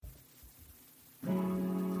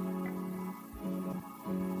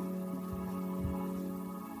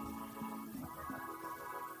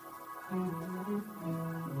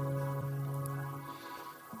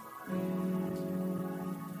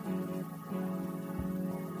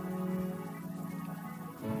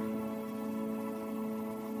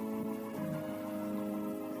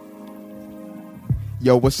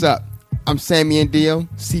Yo, what's up? I'm Sammy Andio,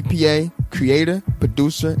 CPA, creator,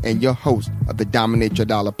 producer, and your host of the Dominate Your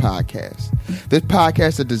Dollar podcast. This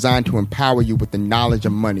podcast is designed to empower you with the knowledge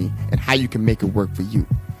of money and how you can make it work for you.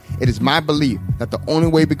 It is my belief that the only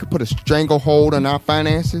way we can put a stranglehold on our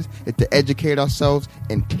finances is to educate ourselves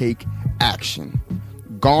and take action.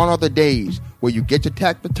 Gone are the days where you get your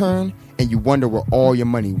tax return and you wonder where all your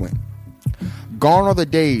money went. Gone are the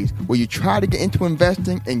days where you try to get into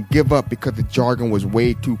investing and give up because the jargon was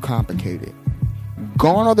way too complicated.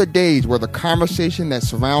 Gone are the days where the conversation that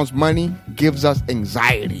surrounds money gives us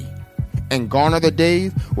anxiety. And gone are the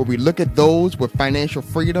days where we look at those with financial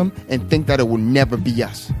freedom and think that it will never be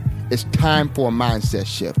us. It's time for a mindset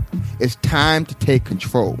shift. It's time to take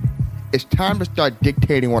control. It's time to start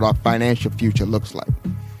dictating what our financial future looks like.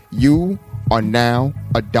 You are now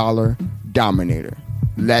a dollar dominator.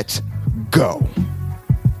 Let's go.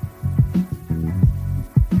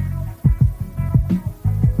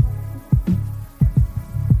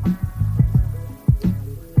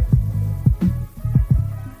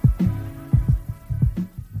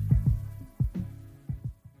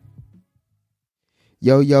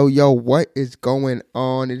 Yo, what is going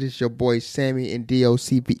on? It is your boy Sammy and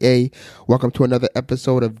DOCPA. Welcome to another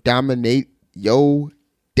episode of Dominate Your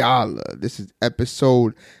Dollar. This is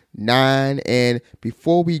episode 9, and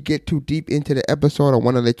before we get too deep into the episode, I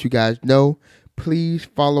want to let you guys know, please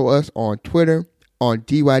follow us on Twitter, on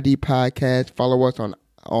DYD Podcast. Follow us on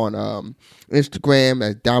Instagram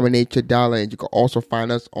as Dominate Your Dollar, and you can also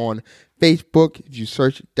find us on Facebook if you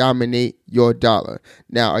search Dominate Your Dollar.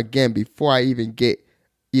 Now, again, before I even get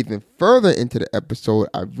even further into the episode,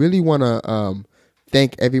 I really want to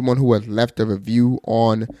thank everyone who has left a review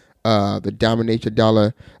on the Dominate Your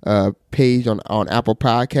Dollar page on Apple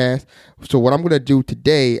Podcasts. So what I'm going to do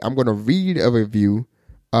today, I'm going to read a review,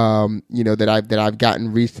 that I've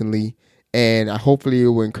gotten recently, and hopefully it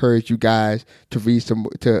will encourage you guys to leave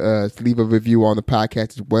a review on the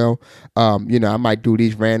podcast as well. I might do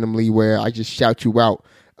these randomly where I just shout you out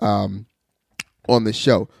on the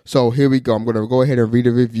show. So here we go. I'm going to go ahead and read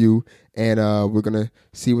a review, and we're going to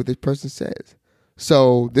see what this person says.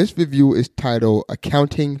 So this review is titled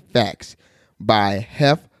Accounting Facts by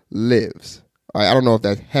Hef Lives. All right, I don't know if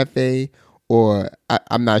that's Hefe or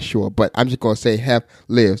I'm not sure, but I'm just going to say Hef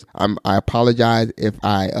Lives. I apologize if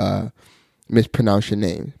I mispronounce your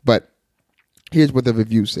name, but here's what the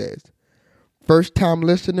review says. First time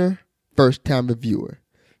listener, first time reviewer.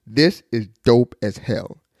 This is dope as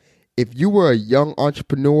hell. If you were a young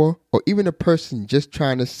entrepreneur or even a person just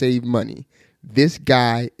trying to save money, this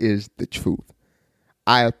guy is the truth.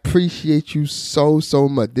 I appreciate you so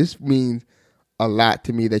much. This means a lot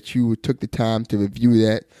to me that you took the time to review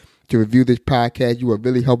this podcast. You are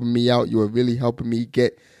really helping me out. You are really helping me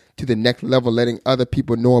get to the next level, letting other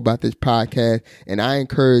people know about this podcast. And I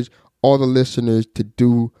encourage all the listeners to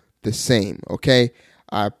do the same, okay?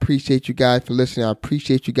 I appreciate you guys for listening. I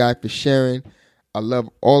appreciate you guys for sharing. I love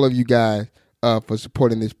all of you guys for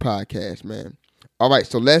supporting this podcast, man. All right,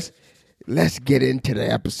 so let's get into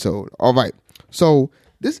the episode. All right, so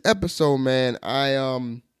this episode, man, I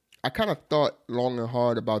kind of thought long and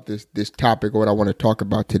hard about this topic or what I want to talk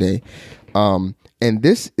about today. And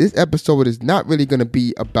this episode is not really going to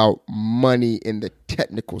be about money in the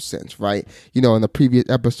technical sense, right? In the previous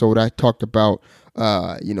episode, I talked about,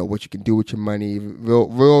 what you can do with your money,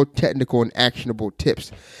 real technical and actionable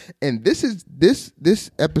tips. And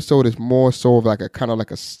this episode is more so of like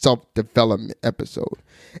a self-development episode.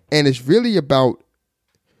 And it's really about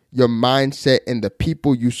your mindset and the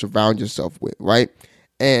people you surround yourself with, right?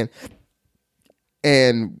 And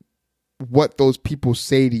what those people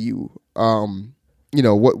say to you,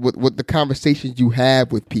 what the conversations you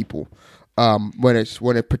have with people, when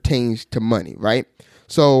it pertains to money, right?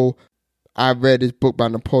 So I read this book by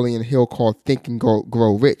Napoleon Hill called Think and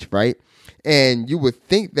Grow Rich, right? And you would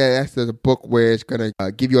think that that's a book where it's going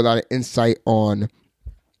to give you a lot of insight on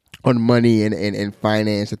money and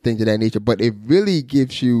finance and things of that nature, but it really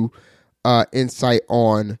gives you insight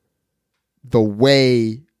on the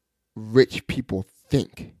way rich people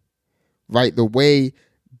think, right? The way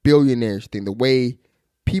billionaires think, the way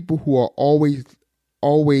people who are always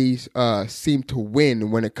seem to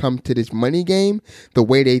win when it comes to this money game, the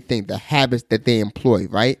way they think, the habits that they employ,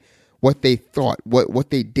 right? What they thought,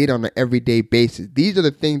 what they did on an everyday basis. These are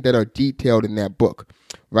the things that are detailed in that book,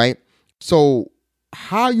 right? So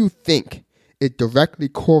how you think is directly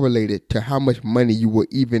correlated to how much money you will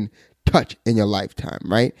even touch in your lifetime,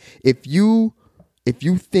 right? If you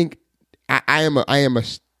think, I am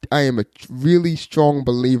a really strong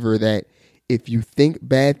believer that if you think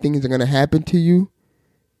bad things are going to happen to you,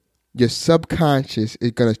 your subconscious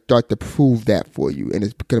is going to start to prove that for you, and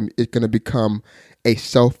it's going to become a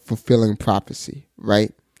self-fulfilling prophecy,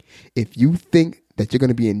 right? If you think that you're going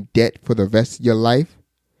to be in debt for the rest of your life,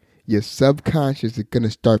 your subconscious is going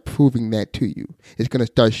to start proving that to you. It's going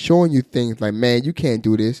to start showing you things like, man, you can't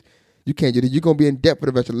do this. You can't do this. You're going to be in debt for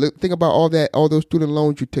the rest of the life. Think about all those student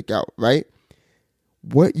loans you took out, right?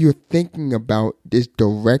 What you're thinking about is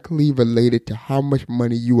directly related to how much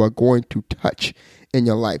money you are going to touch in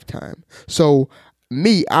your lifetime. So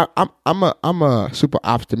me, I'm a super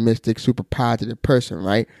optimistic, super positive person,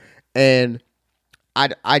 right? And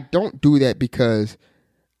I don't do that because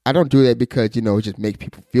it just makes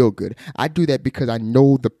people feel good. I do that because I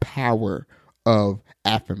know the power of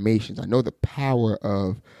affirmations. I know the power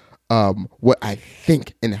of what I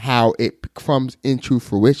think and how it comes into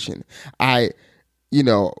fruition. I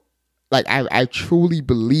truly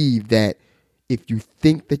believe that if you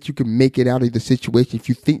think that you can make it out of the situation, if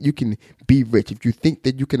you think you can be rich, if you think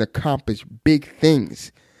that you can accomplish big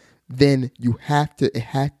things, then it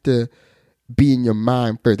has to be in your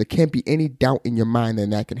mind first. There can't be any doubt in your mind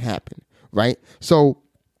that can happen, right? So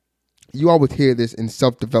you always hear this in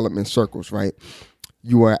self-development circles, right?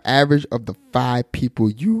 You are average of the 5 people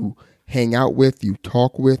you hang out with, you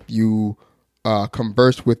talk with, you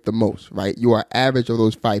converse with the most, right? You are average of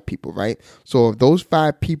those 5 people, right? So if those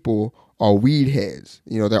 5 people are weed heads,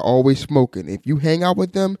 they're always smoking. If you hang out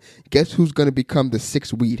with them, guess who's going to become the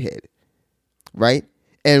 6th weed head, right?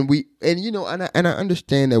 And I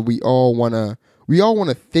understand that we all want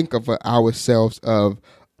to think of ourselves of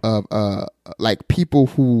like people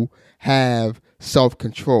who have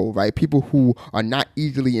self-control, right? People who are not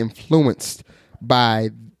easily influenced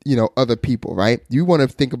by other people, right? You want to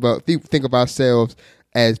think of ourselves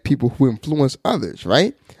as people who influence others,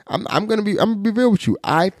 right? I'm gonna be real with you.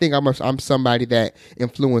 I think I'm somebody that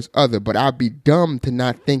influence others, but I'd be dumb to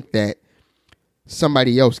not think that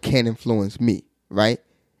somebody else can influence me, right?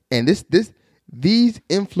 And these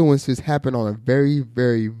influences happen on a very,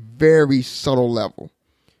 very, very subtle level,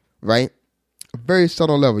 right? A very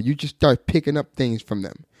subtle level. You just start picking up things from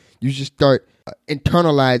them. You just start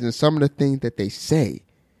internalizing some of the things that they say,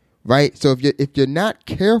 right? So if you're not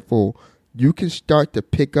careful, you can start to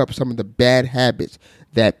pick up some of the bad habits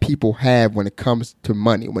that people have when it comes to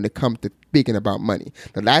money, when it comes to speaking about money.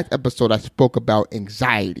 The last episode I spoke about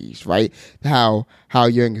anxieties, right? How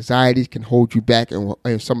your anxieties can hold you back,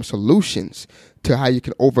 and some solutions to how you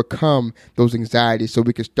can overcome those anxieties so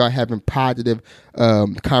we can start having positive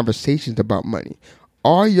conversations about money.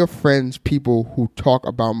 Are your friends people who talk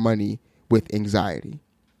about money with anxiety?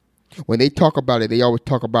 When they talk about it, they always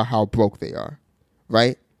talk about how broke they are,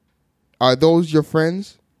 right? Are those your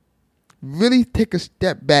friends? Really take a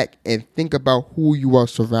step back and think about who you are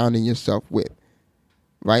surrounding yourself with,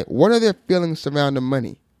 right? What are their feelings surrounding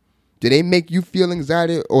money? Do they make you feel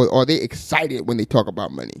anxiety, or are they excited when they talk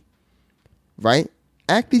about money, right?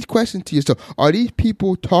 Ask these questions to yourself. Are these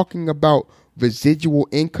people talking about residual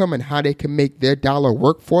income and how they can make their dollar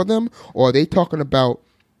work for them? Or are they talking about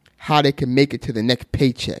how they can make it to the next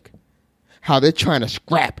paycheck? How they're trying to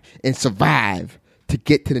scrap and survive to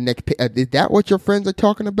get to the next pay. Is that what your friends are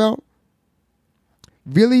talking about?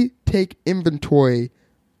 Really take inventory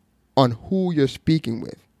on who you're speaking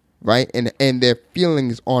with, right? And their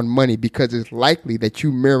feelings on money, because it's likely that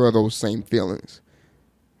you mirror those same feelings.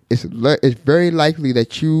 It's very likely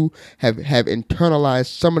that you have internalized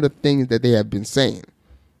some of the things that they have been saying,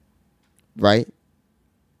 right?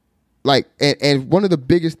 Like, and one of the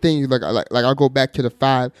biggest things, like I'll go back to the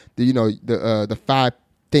 5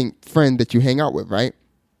 friend that you hang out with, right?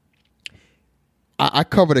 I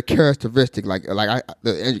covered a characteristic,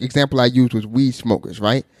 the example I used was weed smokers,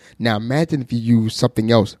 right? Now imagine if you use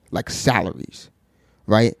something else like salaries,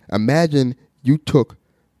 right? Imagine you took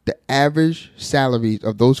the average salaries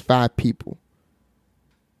of those 5 people,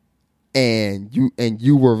 and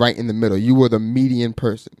you were right in the middle. You were the median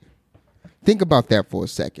person. Think about that for a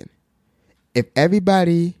second. If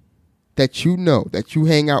everybody that you know, that you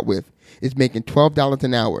hang out with, is making $12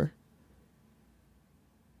 an hour,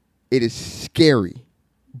 it is scary,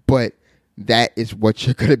 but that is what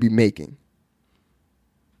you're going to be making.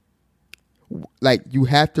 Like, you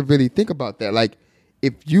have to really think about that. Like,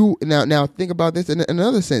 if you, now think about this in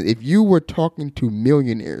another sense. If you were talking to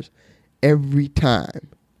millionaires every time,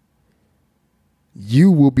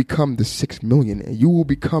 you will become the 6th millionaire. You will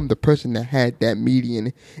become the person that had that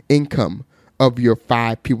median income of your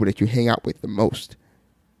 5 people that you hang out with the most.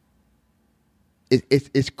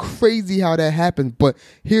 It's crazy how that happens, but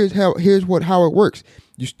here's how it works.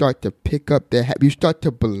 You start to pick up that habit. You start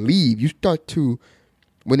to believe. You start to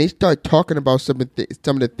when they start talking about some of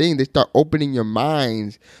the things, they start opening your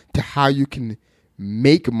minds to how you can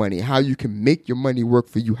make money, how you can make your money work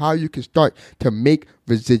for you, how you can start to make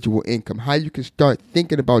residual income, how you can start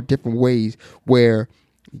thinking about different ways where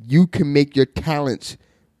you can make your talents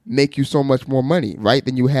make you so much more money, right,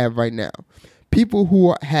 than you have right now. People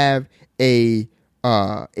who have a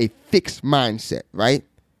fixed mindset, right,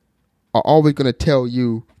 are always going to tell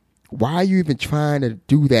you, why are you even trying to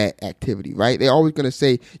do that activity, right? They're always going to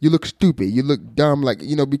say, you look stupid, you look dumb, like,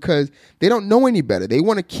 because they don't know any better. They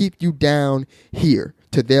want to keep you down here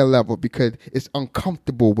to their level because it's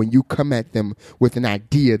uncomfortable when you come at them with an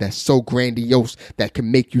idea that's so grandiose that can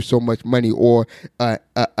make you so much money, or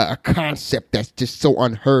a concept that's just so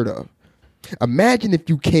unheard of. Imagine if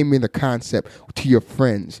you came in the concept to your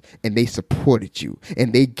friends and they supported you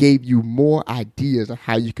and they gave you more ideas of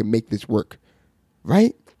how you can make this work,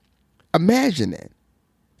 right? Imagine that.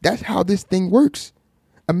 That's how this thing works.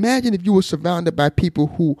 Imagine if you were surrounded by people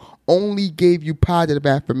who only gave you positive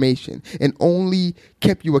affirmation and only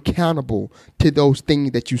kept you accountable to those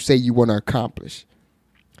things that you say you want to accomplish.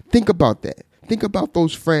 Think about that. Think about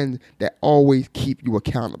those friends that always keep you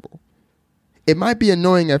accountable. It might be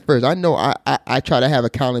annoying at first. I know I try to have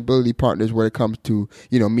accountability partners when it comes to,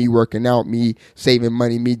 me working out, me saving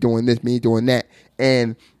money, me doing this, me doing that.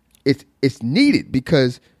 And it's needed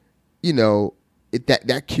because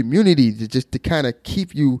that community to kind of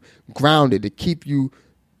keep you grounded, to keep you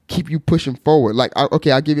pushing forward. Like,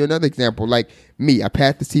 okay, I'll give you another example. Like me, I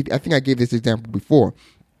passed the CPA. I think I gave this example before.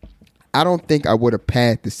 I don't think I would have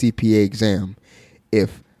passed the CPA exam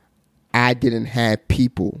if I didn't have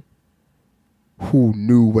people who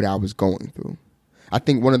knew what I was going through. I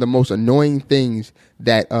think one of the most annoying things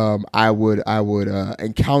that I would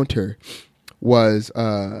encounter was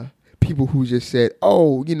people who just said,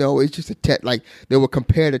 "Oh, it's just a test." Like they would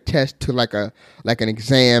compare the test to like an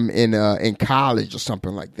exam in college or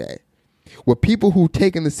something like that. Well, people who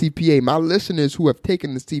taken the CPA, my listeners who have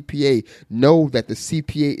taken the CPA know that the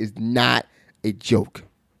CPA is not a joke.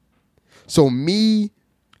 So me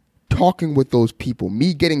talking with those people,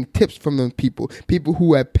 me getting tips from those people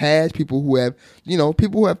who have passed, people who have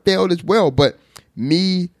failed as well, but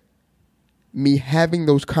me having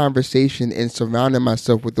those conversations and surrounding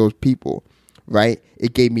myself with those people, right?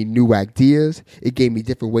 It gave me new ideas. It gave me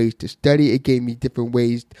different ways to study. It gave me different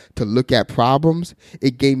ways to look at problems.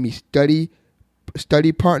 It gave me study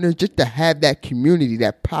partners, just to have that community,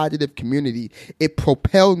 that positive community. It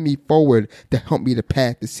propelled me forward to help me to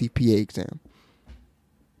pass the CPA exam.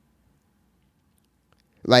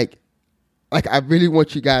 Like I really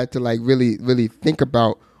want you guys to really, really think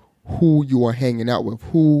about who you are hanging out with,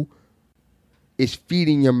 who is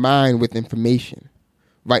feeding your mind with information,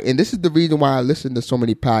 right? And this is the reason why I listen to so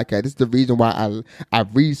many podcasts. This is the reason why I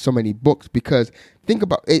read so many books, because think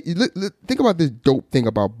about it. Think about this dope thing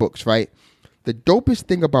about books, right? The dopest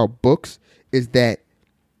thing about books is that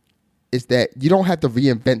you don't have to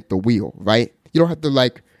reinvent the wheel, right? You don't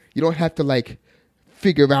have to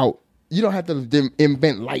figure out. You don't have to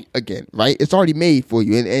invent light again, right? It's already made for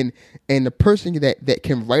you. And the person that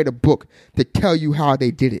can write a book to tell you how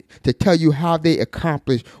they did it, to tell you how they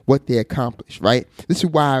accomplished what they accomplished, right? This is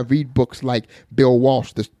why I read books like Bill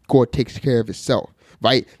Walsh, The Score Takes Care of Itself,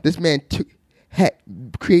 right? This man had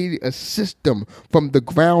created a system from the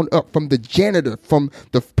ground up, from the janitor, from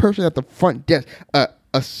the person at the front desk,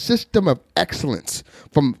 a system of excellence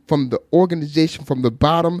from the organization, from the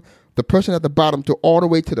bottom, the person at the bottom, to all the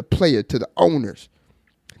way to the player, to the owners.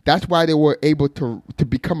 That's why they were able to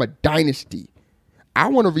become a dynasty. I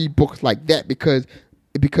want to read books like that because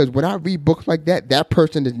when I read books like that, that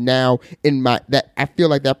person is now I feel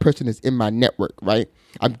like that person is in my network, right?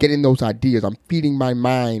 I'm getting those ideas. I'm feeding my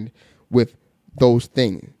mind with those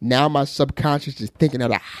things. Now my subconscious is thinking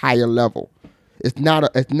at a higher level. It's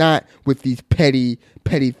not with these petty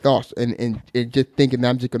thoughts and just thinking that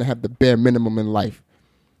I'm just going to have the bare minimum in life.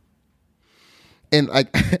 And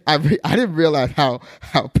I didn't realize how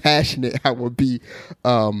passionate I would be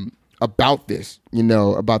about this,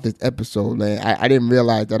 about this episode. Man, I didn't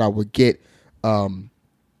realize that I would get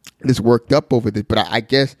this worked up over this. But I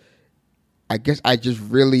guess I just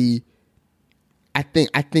really, I think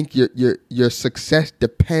your success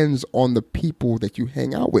depends on the people that you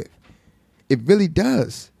hang out with. It really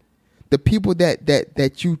does. The people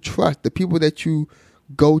that you trust, the people that you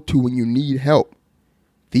go to when you need help.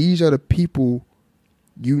 These are the people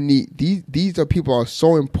you need. These are people who are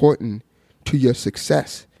so important to your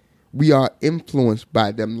success. We are influenced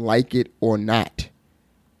by them, like it or not.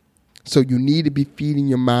 So you need to be feeding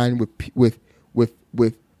your mind with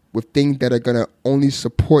things that are gonna only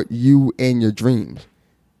support you and your dreams.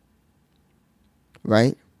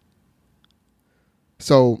 right?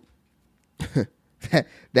 So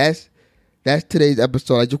that's today's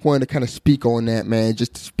episode. I just wanted to kind of speak on that, man.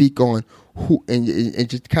 Just to speak on who and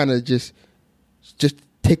just kind of just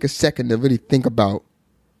take a second to really think about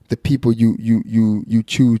the people you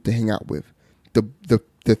choose to hang out with,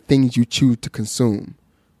 the things you choose to consume,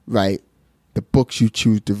 right? The books you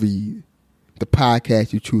choose to read, the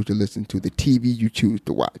podcasts you choose to listen to, the TV you choose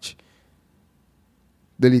to watch.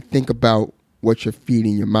 Really think about what you're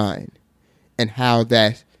feeding your mind and how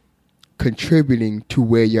that's contributing to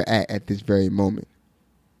where you're at this very moment.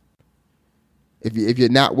 If you're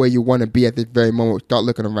not where you want to be at this very moment, start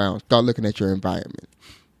looking around. Start looking at your environment.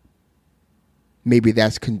 Maybe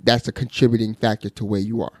that's a contributing factor to where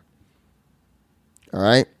you are. All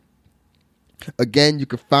right. Again, you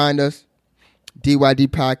can find us DYD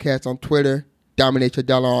Podcast on Twitter, Dominate Your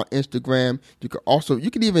Dollar on Instagram.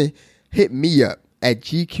 You can even hit me up at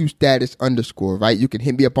GQstatus_, right? You can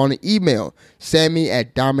hit me up on an email,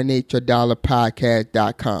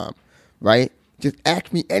 sammy@dominateyourdollarpodcast.com, right? Just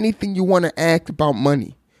ask me anything you want to ask about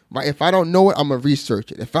money, right? If I don't know it, I'm gonna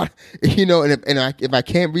research it. If I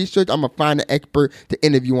can't research, I'm gonna find an expert to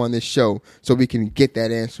interview on this show so we can get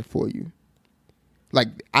that answer for you.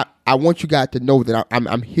 Like I want you guys to know that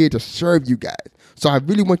I'm here to serve you guys. So I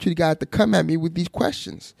really want you guys to come at me with these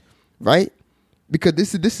questions, right? Because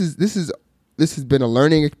this has been a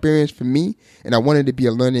learning experience for me, and I want it to be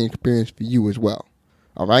a learning experience for you as well.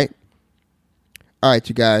 All right? All right,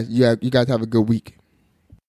 you guys. You guys have a good week.